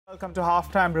Welcome to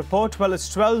Halftime Report. Well,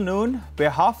 it's 12 noon. We're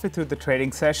halfway through the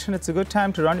trading session. It's a good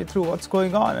time to run you through what's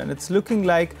going on. And it's looking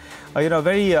like, a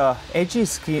very edgy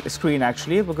screen,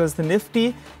 actually, because the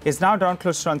Nifty is now down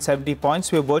close to around 70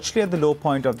 points. We're virtually at the low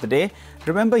point of the day.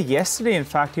 Remember, yesterday, in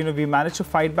fact, we managed to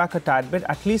fight back a tad bit.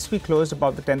 At least we closed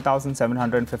above the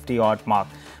 10,750 odd mark.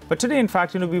 But today, in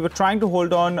fact, we were trying to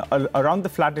hold on around the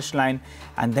flattish line.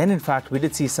 And then, in fact, we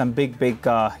did see some big,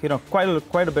 quite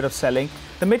a bit of selling.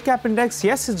 The mid-cap index,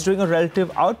 yes, it's doing a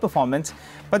relative outperformance,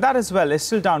 but that as well is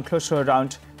still down close to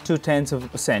around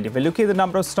 0.2%. If we look at the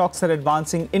number of stocks that are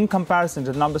advancing in comparison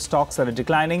to the number of stocks that are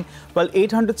declining, well,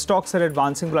 800 stocks are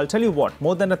advancing. But I'll tell you what,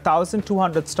 more than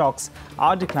 1,200 stocks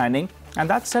are declining. And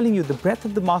that's telling you the breadth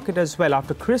of the market as well.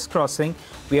 After crisscrossing,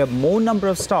 we have more number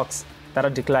of stocks that are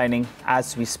declining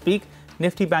as we speak.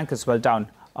 Nifty Bank as well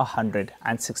down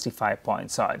 165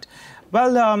 points odd.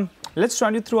 Well, let's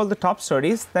run you through all the top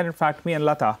stories. Then, in fact, me and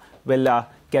Lata will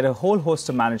get a whole host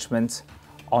of managements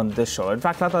on this show. In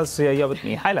fact, Lata's here with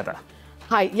me. Hi, Lata.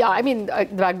 Hi. Yeah, I mean, the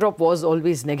backdrop was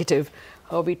always negative.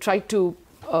 We tried to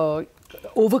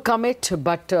overcome it,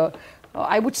 but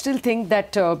I would still think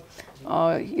that,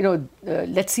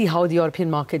 let's see how the European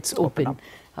markets open.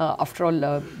 After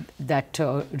all, that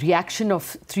reaction of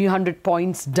 300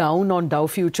 points down on Dow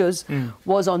futures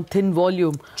was on thin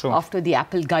volume after the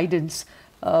Apple guidance.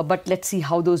 But let's see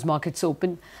how those markets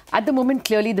open. At the moment,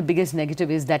 clearly the biggest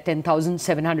negative is that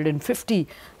 10,750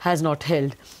 has not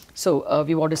held. So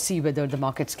we want to see whether the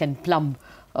markets can plumb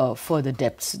further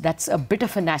depths. That's a bit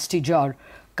of a nasty jar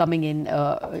coming in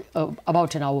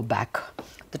about an hour back.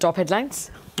 The top headlines?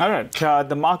 All right.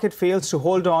 The market fails to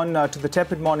hold on to the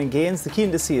tepid morning gains. The key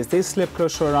indices, they slip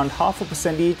close to around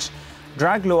 0.5% each,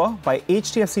 dragged lower by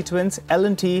HDFC Twins,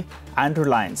 L&T and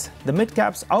Reliance. The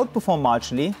mid-caps outperform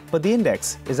marginally, but the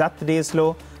index is at the day's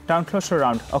low, down close to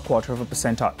around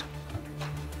 0.25% odd.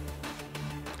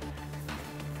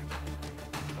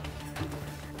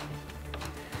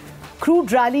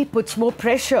 Crude rally puts more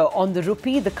pressure on the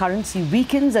rupee. The currency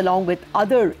weakens along with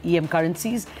other EM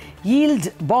currencies.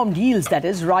 Bond yields, that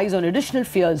is, rise on additional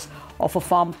fears of a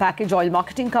farm package. Oil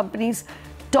marketing companies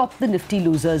top the Nifty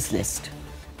losers list.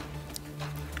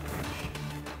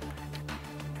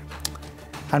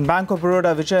 And Bank of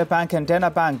Baroda, Vijaya Bank and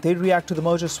Dena Bank, they react to the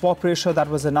merger swap ratio that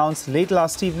was announced late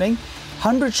last evening.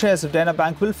 100 shares of Dena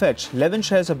Bank will fetch 11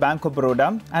 shares of Bank of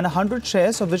Baroda, and 100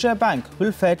 shares of Vijaya Bank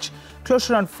will fetch close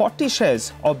to around 40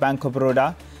 shares of Bank of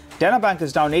Baroda. Dena Bank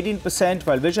is down 18%,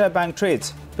 while Vijaya Bank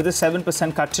trades with a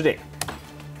 7% cut today.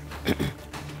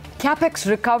 Capex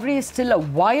recovery is still a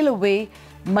while away.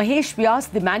 Mahesh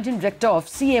Vyas, the managing director of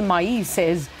CMIE,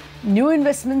 says new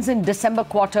investments in December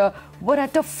quarter were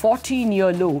at a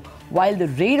 14-year low, while the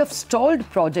rate of stalled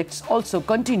projects also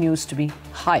continues to be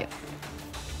higher.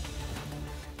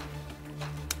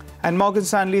 And Morgan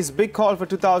Stanley's big call for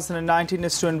 2019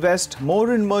 is to invest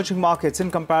more in emerging markets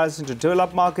in comparison to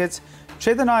developed markets.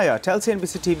 Chetan Iyer tells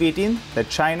cnbc TV 18 that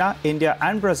China, India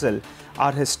and Brazil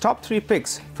are his top 3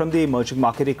 picks from the emerging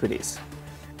market equities.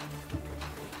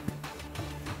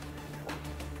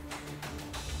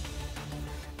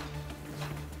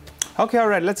 Okay, all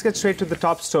right, let's get straight to the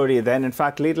top story then. In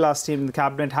fact, late last evening, the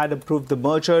cabinet had approved the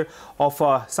merger of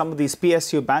some of these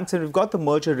PSU banks, and we've got the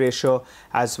merger ratio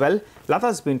as well.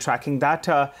 Lata's been tracking that.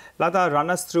 Lata, run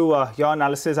us through your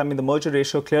analysis. I mean, the merger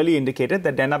ratio clearly indicated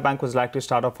that Dena Bank was likely to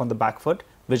start off on the back foot.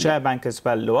 Vijaya Bank as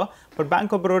well lower. But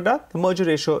Bank of Baroda, the merger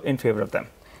ratio in favour of them.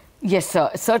 Yes,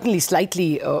 certainly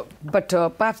slightly, but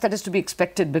perhaps that is to be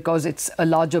expected because it's a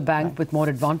larger bank with more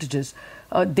advantages.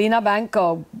 Dena Bank,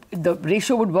 the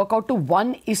ratio would work out to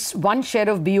one share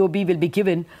of BOB will be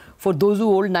given for those who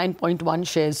hold 9.1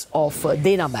 shares of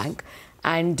Dena Bank,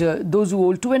 and those who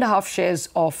hold 2.5 shares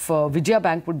of Vijaya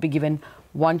Bank would be given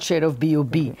 1 share of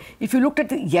BOB. If you looked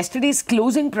at yesterday's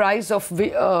closing price of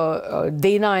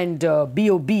Dena and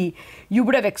BOB, you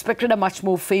would have expected a much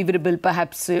more favourable,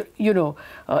 perhaps,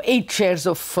 8 shares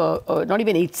of, not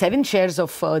even 8, 7 shares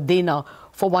of Dena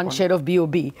for 1 share of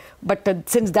BOB. But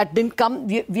since that didn't come,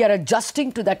 we are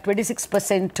adjusting to that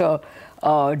 26%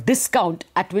 discount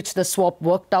at which the swap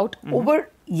worked out over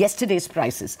yesterday's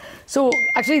prices. So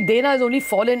actually Dena has only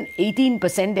fallen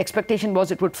 18%. The expectation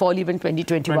was it would fall even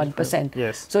 21%.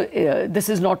 Yes. So this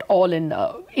is not all in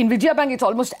Vijaya Bank, it's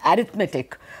almost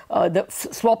arithmetic. The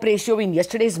swap ratio in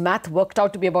yesterday's math worked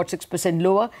out to be about 6%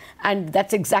 lower, and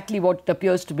that's exactly what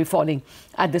appears to be falling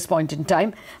at this point in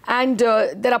time. And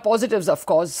there are positives, of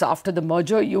course. After the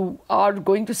merger, you are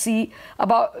going to see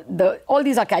about all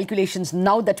these are calculations.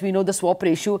 Now that we know the swap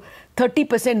ratio,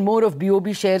 30% more of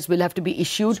BOB shares will have to be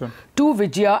issued to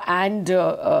Vijaya and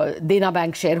Dena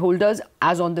Bank shareholders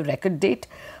as on the record date.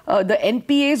 the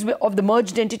NPAs of the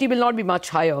merged entity will not be much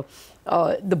higher.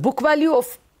 The book value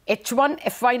of H1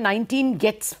 FY19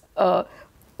 gets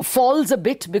falls a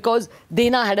bit because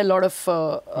Dena had a lot of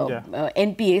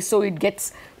NPA, so it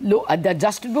gets low. The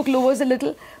adjusted book lowers a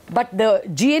little, but the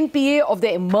GNPA of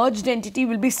the merged entity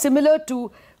will be similar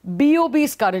to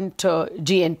BOB's current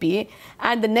GNPA,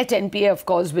 and the net NPA, of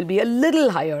course, will be a little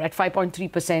higher at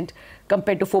 5.3%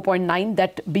 compared to 4.9%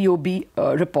 that BOB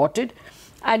reported.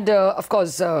 And of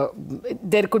course,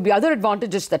 there could be other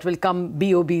advantages that will come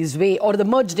BOB's way or the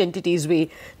merged entity's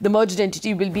way. The merged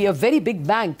entity will be a very big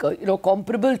bank,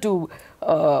 comparable to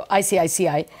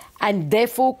ICICI, and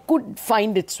therefore could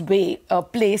find its way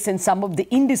place in some of the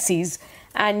indices,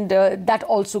 and that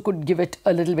also could give it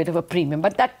a little bit of a premium.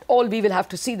 But that all we will have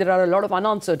to see. There are a lot of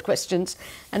unanswered questions,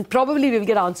 and probably we will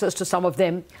get answers to some of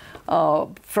them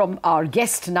from our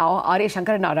guest now. R.A.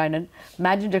 Shankaranarayanan,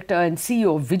 Managing Director and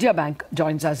CEO of Vijaya Bank,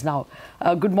 joins us now.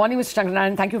 Good morning, Mr.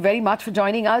 Shankaranarayanan. Thank you very much for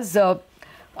joining us.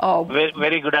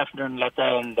 Very good afternoon,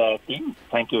 Lata and team.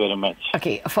 Thank you very much.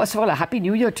 Okay, first of all, a Happy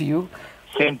New Year to you.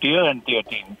 Same to you and to your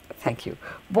team. Thank you.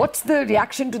 What's the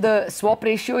reaction to the swap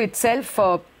ratio itself?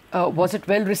 Was it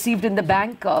well received in the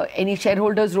bank? Any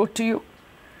shareholders wrote to you?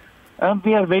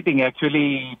 We are waiting.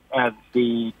 Actually,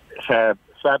 the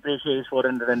swap ratio is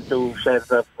 402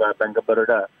 shares of Bank of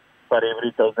Baroda for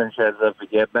every 1,000 shares of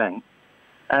Vijaya Bank.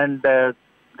 And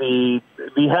we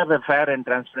have a fair and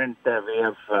transparent way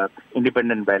of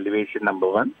independent valuation, number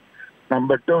one.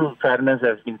 Number two, fairness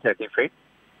has been certified.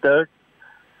 Third,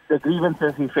 the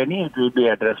grievances, if any, it will be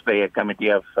addressed by a committee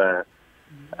of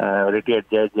retired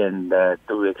judge and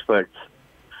two experts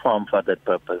formed for that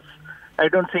purpose. I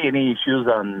don't see any issues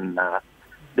on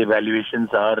the valuations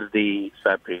or the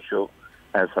swap ratio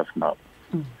as of now.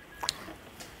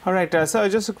 All right, so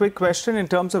just a quick question in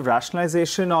terms of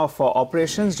rationalization of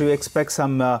operations. Do you expect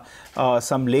some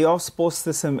layoffs post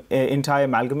this entire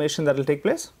amalgamation that will take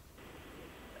place?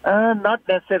 Not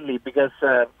necessarily, because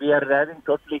we are having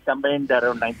totally combined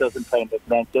around 9,500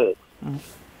 branches.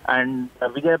 And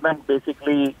Vijaya Bank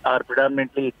basically are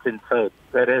predominantly it's in South,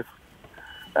 whereas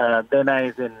Dena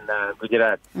is in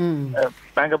Gujarat.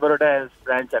 Bank of Baroda has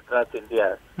branch across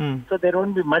India. So there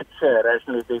won't be much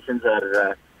rationalizations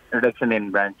or reduction in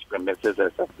branch premises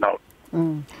as of now.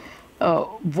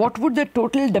 What would the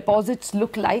total deposits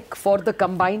look like for the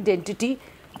combined entity?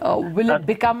 Will it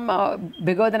become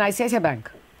bigger than ICICI Bank?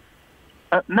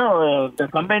 No, the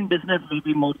combined business will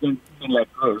be more than 16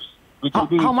 lakh crores. Which will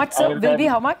be how much, sir? Will be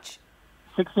how much?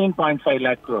 16.5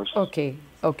 lakh crores. Okay,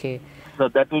 okay. So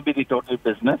that will be the total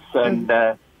business, and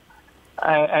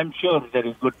I'm sure there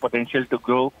is good potential to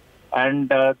grow. And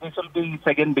this will be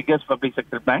second biggest public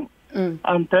sector bank,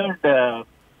 and third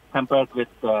compared with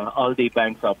all the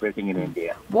banks operating in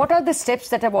India. What are the steps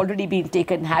that have already been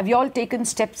taken? Have you all taken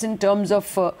steps in terms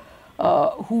of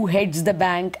who heads the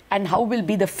bank, and how will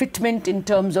be the fitment in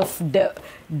terms of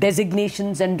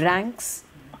designations and ranks?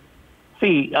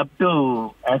 See, up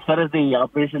to, as far as the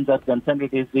operations are concerned,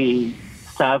 it is the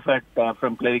staff at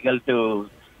from clerical to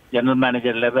general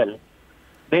manager level.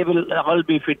 They will all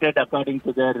be fitted according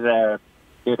to their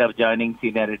date of joining,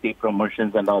 seniority,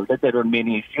 promotions and all that. There won't be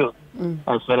any issues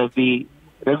as far as the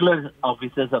regular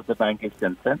officers of the bank is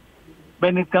concerned.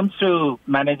 When it comes to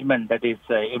management, that is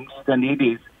MDs and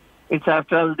EDs, it's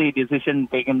after all the decision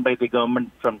taken by the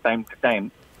government from time to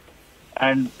time.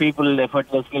 And people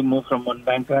effortlessly move from one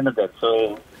bank to another.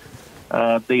 So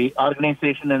the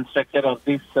organization and structure of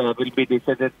this will be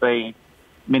decided by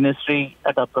ministry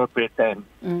at appropriate time.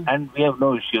 And we have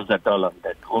no issues at all on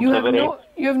that.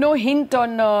 You have no hint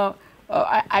on,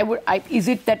 is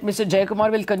it that Mr.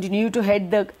 Jayakumar will continue to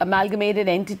head the amalgamated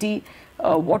entity?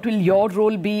 What will your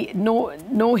role be?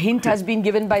 No hint has been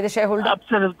given by the shareholder?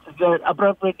 Absolutely. The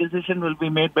appropriate decision will be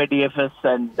made by DFS,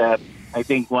 and I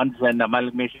think once an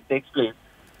amalgamation takes place,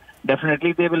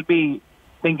 definitely they will be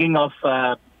thinking of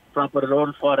proper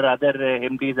role for other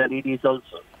MDs and EDs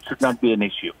also. Should not be an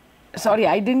issue. Sorry,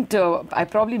 I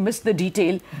probably missed the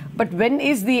detail, but when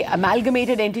is the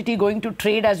amalgamated entity going to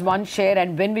trade as one share,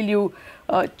 and when will you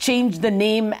change the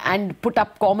name and put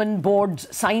up common boards,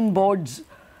 sign boards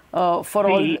for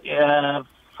all?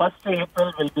 1st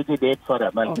April will be the date for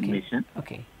amalgamation.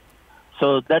 Okay.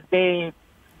 So that day,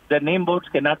 the name boards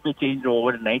cannot be changed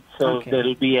overnight. So there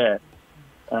will be a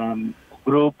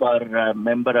group or a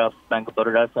member of Bank of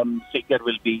Baroda. Some sticker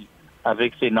will be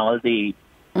affixed in all the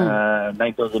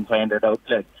 9,500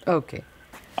 outlets. Okay.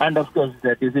 And of course,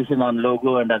 the decision on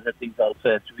logo and other things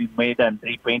also has to be made and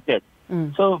repainted.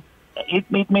 So it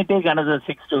may take another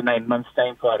 6 to 9 months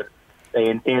time for the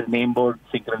entire name board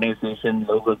synchronization,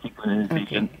 logo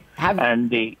synchronization, and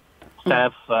the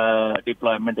staff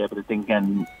deployment, everything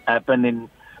can happen in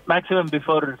maximum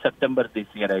before September this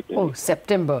year, I think. Oh,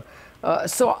 September.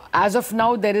 So as of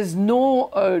now, there is no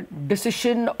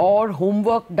decision or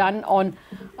homework done on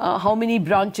how many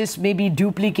branches may be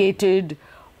duplicated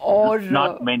or...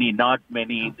 Not many.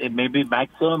 It may be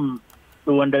maximum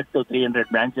 200 to 300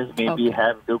 branches maybe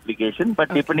have duplication,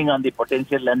 but depending on the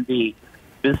potential and the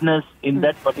business in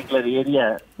that particular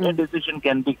area, a decision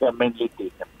can be commonly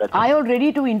taken. Are you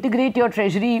ready to integrate your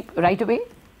treasury right away?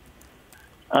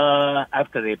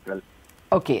 After April.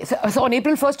 Okay, so on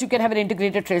April 1st, you can have an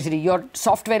integrated treasury. Your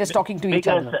software is talking to each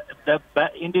other. Because the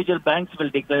individual banks will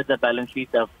declare the balance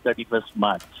sheet of 31st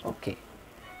March.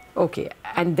 Okay,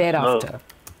 and thereafter?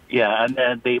 So,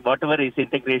 and whatever is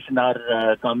integration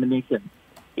or combination,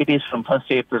 it is from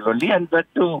 1st April only, and that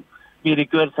too, we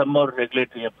require some more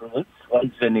regulatory approvals.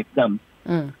 Once when it comes,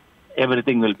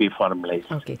 everything will be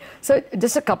formalized. Okay, so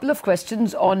just a couple of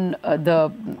questions on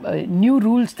the new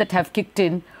rules that have kicked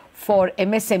in for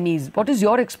MSMEs. What is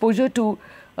your exposure to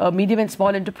medium and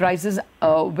small enterprises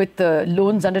with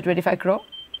loans under 25 crore?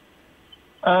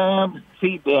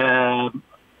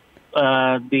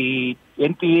 The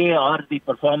NPA or the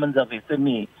performance of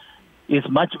SME is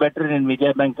much better in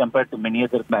Vijaya Bank compared to many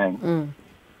other banks.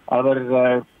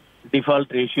 Our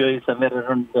default ratio is somewhere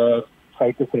around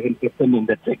 5 to 7% in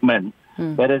that segment,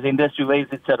 whereas industry-wise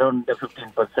it's around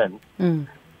 15%.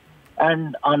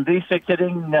 And on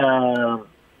restructuring,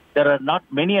 there are not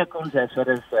many accounts as far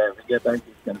as Vijaya Bank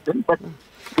is concerned, but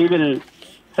we will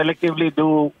selectively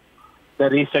do the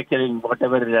restructuring,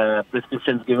 whatever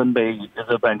prescriptions given by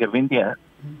Reserve Bank of India.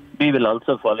 We will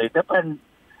also follow it up, and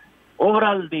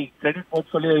overall the credit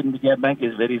portfolio in Vijaya Bank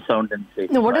is very sound and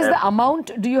safe. Now, what is the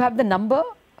amount? Do you have the number?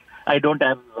 I don't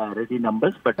have ready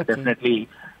numbers, but definitely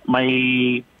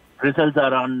my results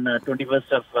are on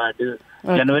 21st of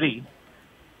January.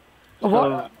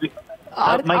 So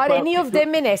are any of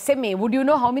them in SMA? Would you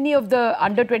know how many of the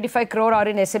under 25 crore are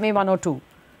in SMA 1 or 2?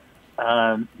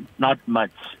 Not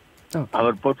much.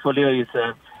 Our portfolio is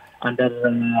under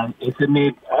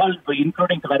SMA, all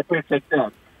including corporate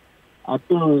sector, up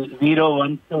to 0,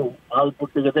 1, 2, all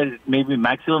put together, it may be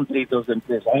maximum 3,000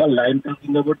 crores. All I'm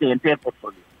talking about the entire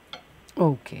portfolio.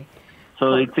 Okay.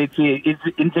 So it's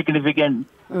insignificant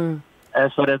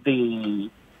as far as the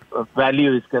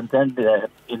value is concerned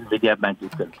in Vijaya Bank is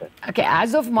concerned. Okay,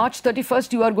 as of March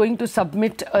 31st, you are going to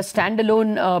submit a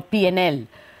standalone P&L.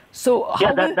 So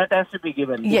that has to be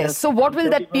given. Yes. So what will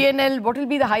that P&L, what will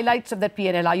be the highlights of that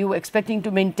P&L? Are you expecting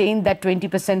to maintain that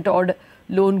 20% odd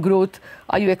loan growth?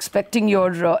 Are you expecting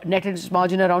your net interest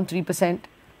margin around 3%?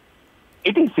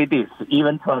 It is.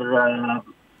 Even for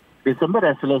December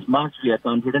as well as March, we are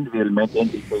confident we will maintain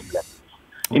the same level,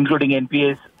 including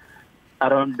NPAs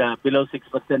around below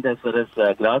 6% as far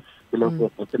as gross, below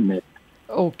 4% net.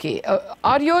 Okay.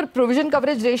 Are your provision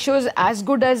coverage ratios as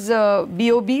good as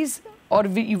BOBs, or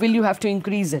will you have to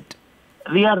increase it?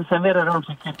 We are somewhere around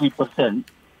 63%.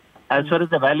 As far as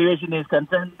the valuation is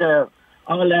concerned,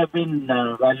 all have been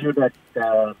valued at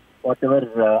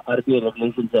whatever RBI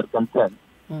regulations are concerned.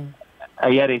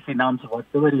 IRAC norms,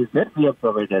 whatever is there, we have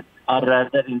provided. Or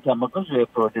rather, in some accounts, we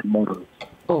have provided more rules.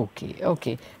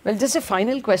 Okay. Well, just a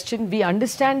final question. We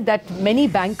understand that many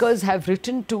bankers have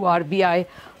written to RBI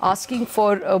asking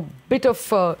for a bit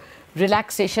of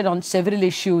relaxation on several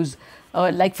issues,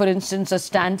 like, for instance, a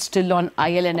standstill on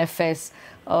IL&FS,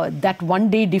 that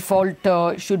one-day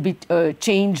default should be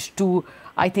changed to,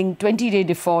 I think, 20-day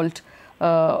default,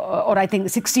 or I think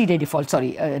 60-day default,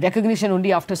 sorry, recognition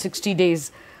only after 60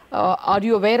 days. Are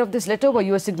you aware of this letter? Were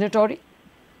you a signatory?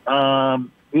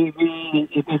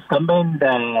 It is combined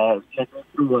letter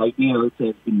through IB also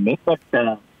has been made, but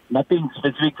nothing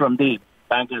specific from the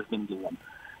bank has been given.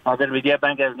 Other Vijaya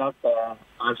Bank has not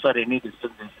asked for any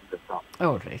dispensation.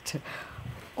 All right.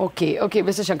 Okay,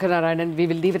 Mr. Shankar Narayanan, we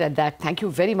will leave it at that. Thank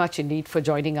you very much indeed for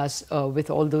joining us with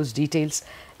all those details,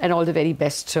 and all the very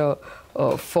best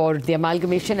for the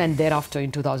amalgamation and thereafter in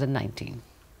 2019.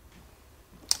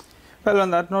 Well,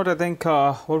 on that note, I think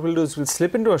what we'll do is we'll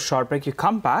slip into a short break. You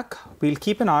come back, we'll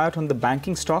keep an eye out on the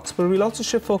banking stocks, but we'll also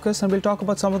shift focus and we'll talk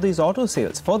about some of these auto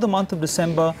sales for the month of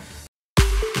December.